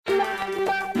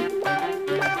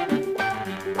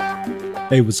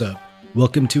Hey, what's up?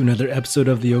 Welcome to another episode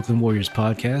of the Oakland Warriors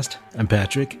podcast. I'm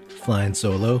Patrick, flying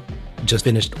solo. Just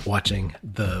finished watching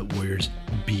the Warriors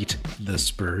beat the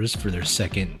Spurs for their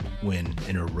second win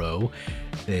in a row.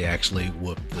 They actually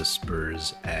whooped the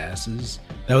Spurs' asses.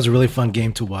 That was a really fun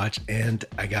game to watch, and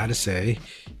I gotta say,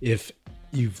 if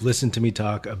you've listened to me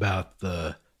talk about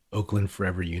the Oakland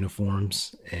Forever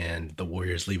uniforms and the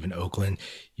Warriors leaving Oakland,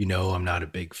 you know I'm not a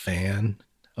big fan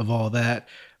of all that,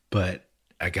 but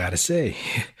I gotta say,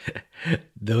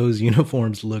 those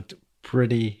uniforms looked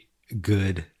pretty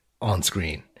good on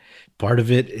screen. Part of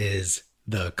it is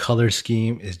the color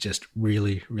scheme is just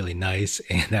really, really nice.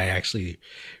 And I actually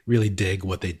really dig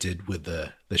what they did with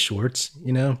the shorts.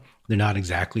 You know, they're not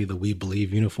exactly the We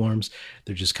Believe uniforms.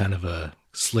 They're just kind of a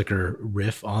slicker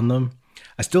riff on them.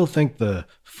 I still think the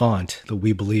font, the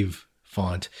We Believe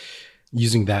font,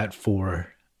 using that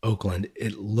for Oakland,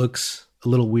 it looks a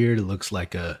little weird. It looks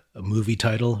like a movie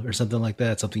title or something like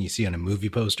that, something you see on a movie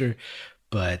poster,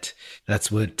 but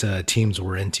that's what teams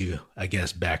were into, I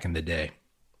guess, back in the day.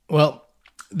 Well,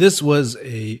 this was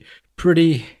a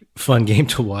pretty fun game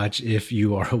to watch if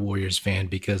you are a Warriors fan,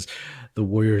 because the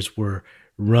Warriors were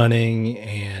running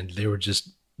and they were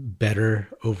just better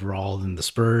overall than the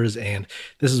Spurs. And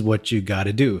this is what you got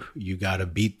to do. You got to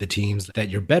beat the teams that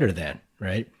you're better than,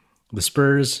 right? The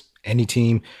Spurs, any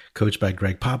team coached by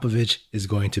Greg Popovich, is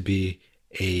going to be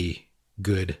a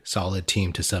good, solid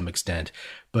team to some extent,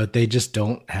 but they just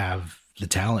don't have the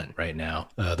talent right now.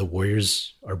 The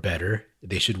Warriors are better.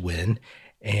 They should win.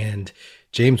 And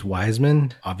James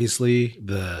Wiseman, obviously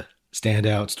the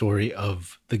standout story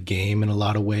of the game in a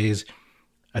lot of ways.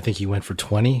 I think he went for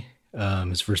 20,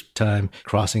 his first time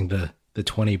crossing the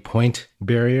 20-point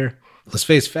barrier. Let's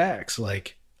face facts,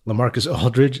 like LaMarcus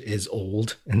Aldridge is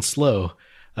old and slow.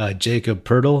 Jakob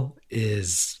Poeltl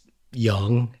is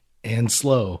young and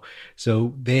slow.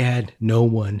 So they had no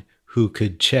one who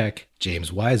could check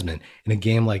James Wiseman in a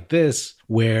game like this,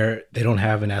 where they don't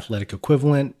have an athletic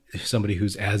equivalent, somebody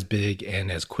who's as big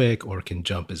and as quick or can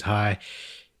jump as high.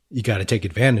 You got to take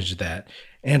advantage of that.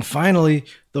 And finally,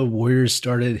 the Warriors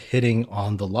started hitting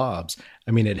on the lobs.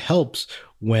 I mean, it helps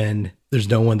when there's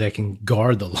no one that can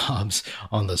guard the lobs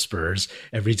on the Spurs.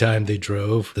 Every time they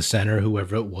drove, the center,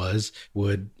 whoever it was,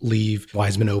 would leave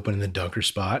Wiseman open in the dunker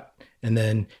spot. And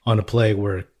then on a play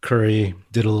where Curry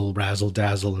did a little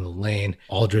razzle-dazzle in the lane,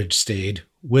 Aldridge stayed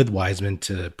with Wiseman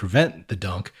to prevent the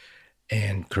dunk,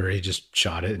 and Curry just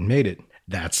shot it and made it.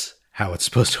 That's how it's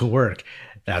supposed to work.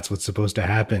 That's what's supposed to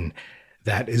happen.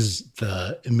 That is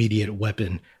the immediate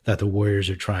weapon that the Warriors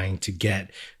are trying to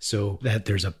get, so that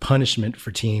there's a punishment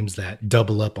for teams that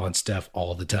double up on Steph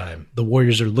all the time. The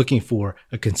Warriors are looking for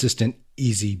a consistent,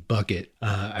 easy bucket.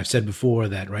 I've said before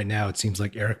that right now it seems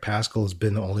like Eric Paschall has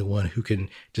been the only one who can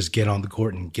just get on the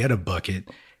court and get a bucket.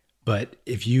 But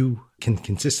if you can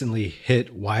consistently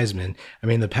hit Wiseman, I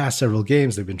mean, the past several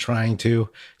games they've been trying to.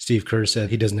 Steve Kerr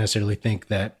said he doesn't necessarily think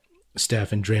that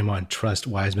Steph and Draymond trust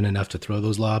Wiseman enough to throw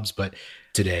those lobs, but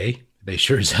today they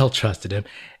sure as hell trusted him,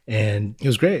 and it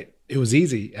was great. It was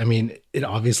easy. I mean, it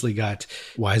obviously got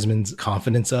Wiseman's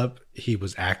confidence up. He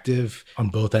was active on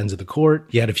both ends of the court.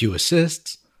 He had a few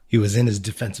assists. He was in his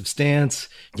defensive stance.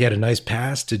 He had a nice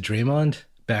pass to Draymond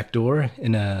backdoor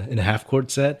in a half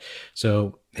court set.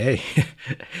 So hey,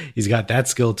 he's got that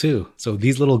skill too. So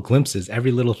these little glimpses,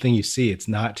 every little thing you see, it's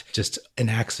not just an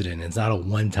accident. It's not a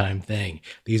one-time thing.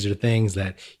 These are things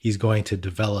that he's going to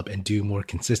develop and do more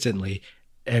consistently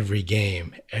every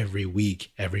game, every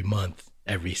week, every month,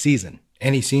 every season.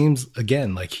 And he seems,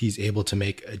 again, like he's able to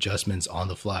make adjustments on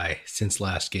the fly since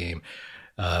last game,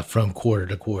 from quarter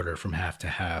to quarter, from half to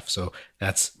half. So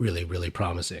that's really, really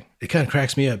promising. It kind of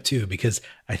cracks me up too, because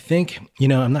I think,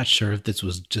 I'm not sure if this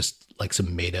was just like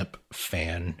some made up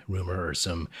fan rumor or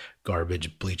some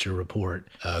garbage Bleacher Report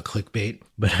clickbait,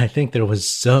 but I think there was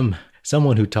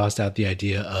someone who tossed out the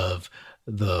idea of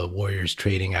the Warriors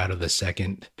trading out of the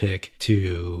second pick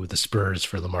to the Spurs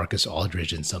for LaMarcus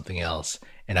Aldridge and something else.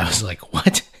 And I was like,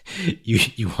 what?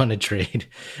 You want to trade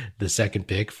the second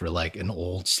pick for like an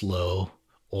old, slow,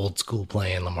 old school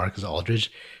playing LaMarcus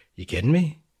Aldridge? You kidding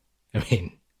me? I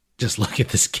mean, just look at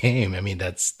this game. I mean,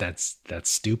 that's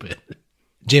stupid.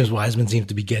 James Wiseman seems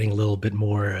to be getting a little bit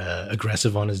more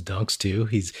aggressive on his dunks too.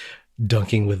 He's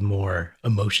dunking with more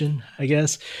emotion, I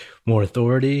guess, more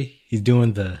authority. He's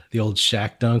doing the old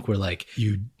Shaq dunk where like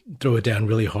you throw it down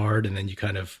really hard and then you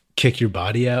kind of kick your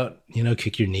body out,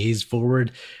 kick your knees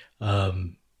forward.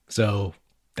 So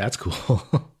that's cool.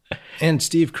 And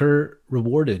Steve Kerr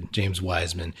rewarded James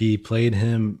Wiseman. He played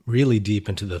him really deep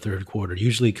into the third quarter.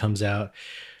 Usually comes out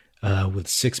with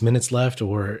 6 minutes left,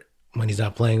 or when he's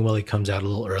not playing well, he comes out a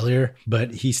little earlier,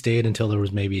 but he stayed until there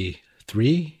was maybe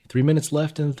three minutes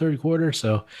left in the third quarter.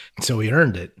 So he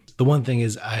earned it. The one thing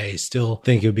is, I still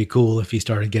think it would be cool if he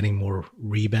started getting more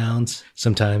rebounds.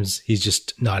 Sometimes he's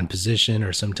just not in position,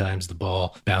 or sometimes the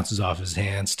ball bounces off his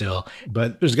hand still.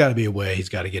 But there's got to be a way he's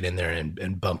got to get in there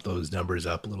and bump those numbers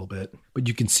up a little bit. But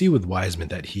you can see with Wiseman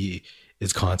that he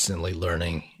is constantly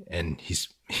learning, and he's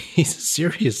a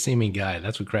serious seeming guy.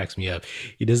 That's what cracks me up.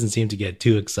 He doesn't seem to get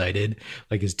too excited.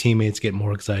 Like, his teammates get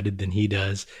more excited than he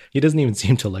does. He doesn't even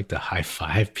seem to like to high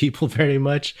five people very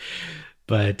much,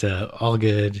 but all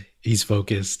good. He's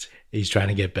focused. He's trying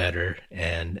to get better.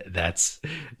 And that's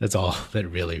all that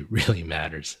really, really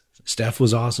matters. Steph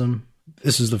was awesome.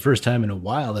 This is the first time in a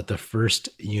while that the first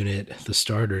unit, the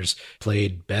starters,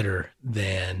 played better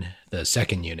than the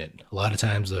second unit. A lot of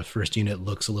times the first unit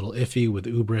looks a little iffy with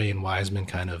Oubre and Wiseman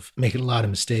kind of making a lot of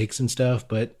mistakes and stuff,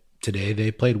 but today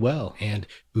they played well. And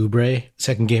Oubre,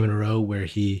 second game in a row where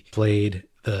he played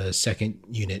the second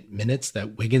unit minutes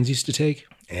that Wiggins used to take,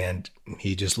 and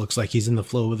he just looks like he's in the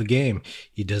flow of the game.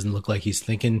 He doesn't look like he's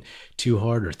thinking too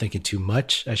hard, or thinking too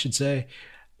much, I should say.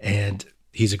 And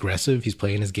he's aggressive. He's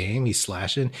playing his game. He's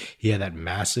slashing. He had that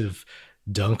massive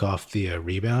dunk off the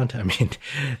rebound. I mean,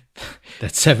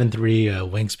 that 7'3"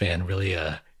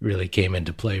 wingspan really came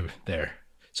into play there.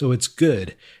 So it's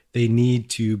good. They need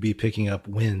to be picking up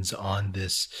wins on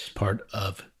this part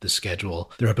of the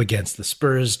schedule. They're up against the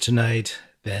Spurs tonight,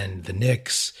 then the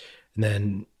Knicks, and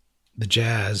then the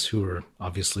Jazz, who are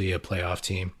obviously a playoff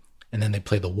team, and then they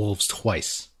play the Wolves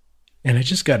twice. And I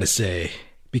just got to say,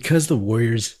 because the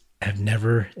Warriors have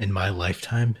never in my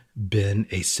lifetime been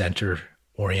a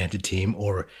center-oriented team,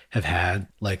 or have had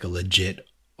like a legit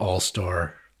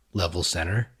all-star level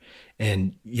center.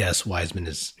 And yes, Wiseman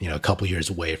is, a couple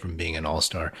years away from being an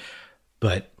all-star,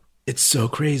 but it's so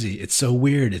crazy. It's so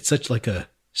weird. It's such like a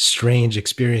strange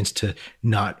experience to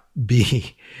not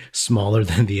be smaller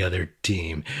than the other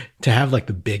team, to have like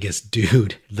the biggest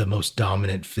dude, the most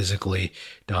dominant, physically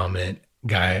dominant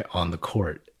guy on the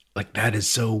court. Like, that is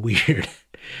so weird,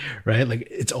 right? Like,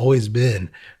 it's always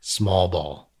been small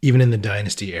ball, even in the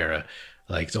dynasty era.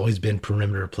 Like, it's always been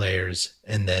perimeter players,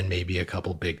 and then maybe a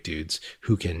couple big dudes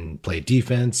who can play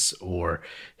defense or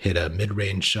hit a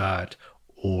mid-range shot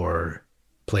or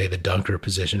play the dunker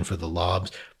position for the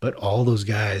lobs. But all those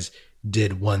guys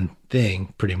did one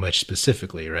thing pretty much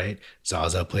specifically, right?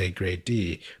 Zaza played great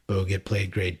D. Bogut played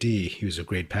great D. He was a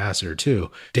great passer too.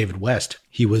 David West,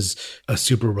 he was a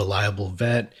super reliable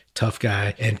vet, tough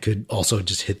guy, and could also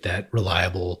just hit that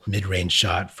reliable mid-range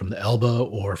shot from the elbow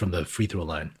or from the free throw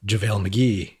line. JaVale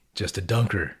McGee, just a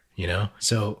dunker,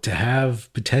 So to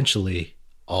have potentially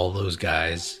all those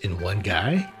guys in one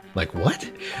guy, like, what?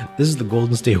 This is the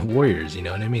Golden State Warriors, you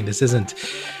know what I mean? This isn't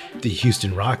the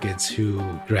Houston Rockets, who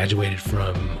graduated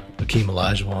from Hakeem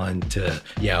Olajuwon to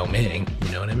Yao Ming,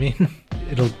 you know what I mean?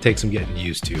 It'll take some getting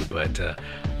used to, but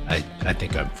I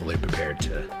think I'm fully prepared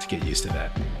to get used to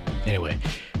that. Anyway,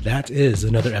 that is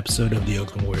another episode of the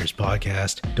Oakland Warriors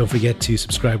podcast. Don't forget to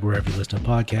subscribe wherever you listen to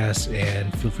podcasts,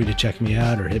 and feel free to check me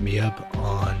out or hit me up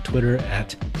on Twitter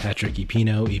at Patrick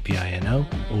Epino, E-P-I-N-O,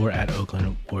 or at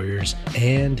Oakland Warriors,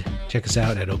 and check us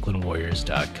out at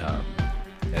oaklandwarriors.com.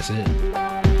 That's it.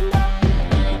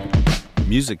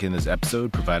 Music in this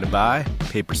episode provided by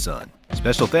Paper Sun.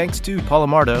 Special thanks to Paul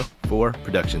Amardo for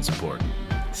production support.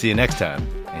 See you next time,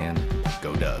 and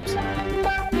go Dubs.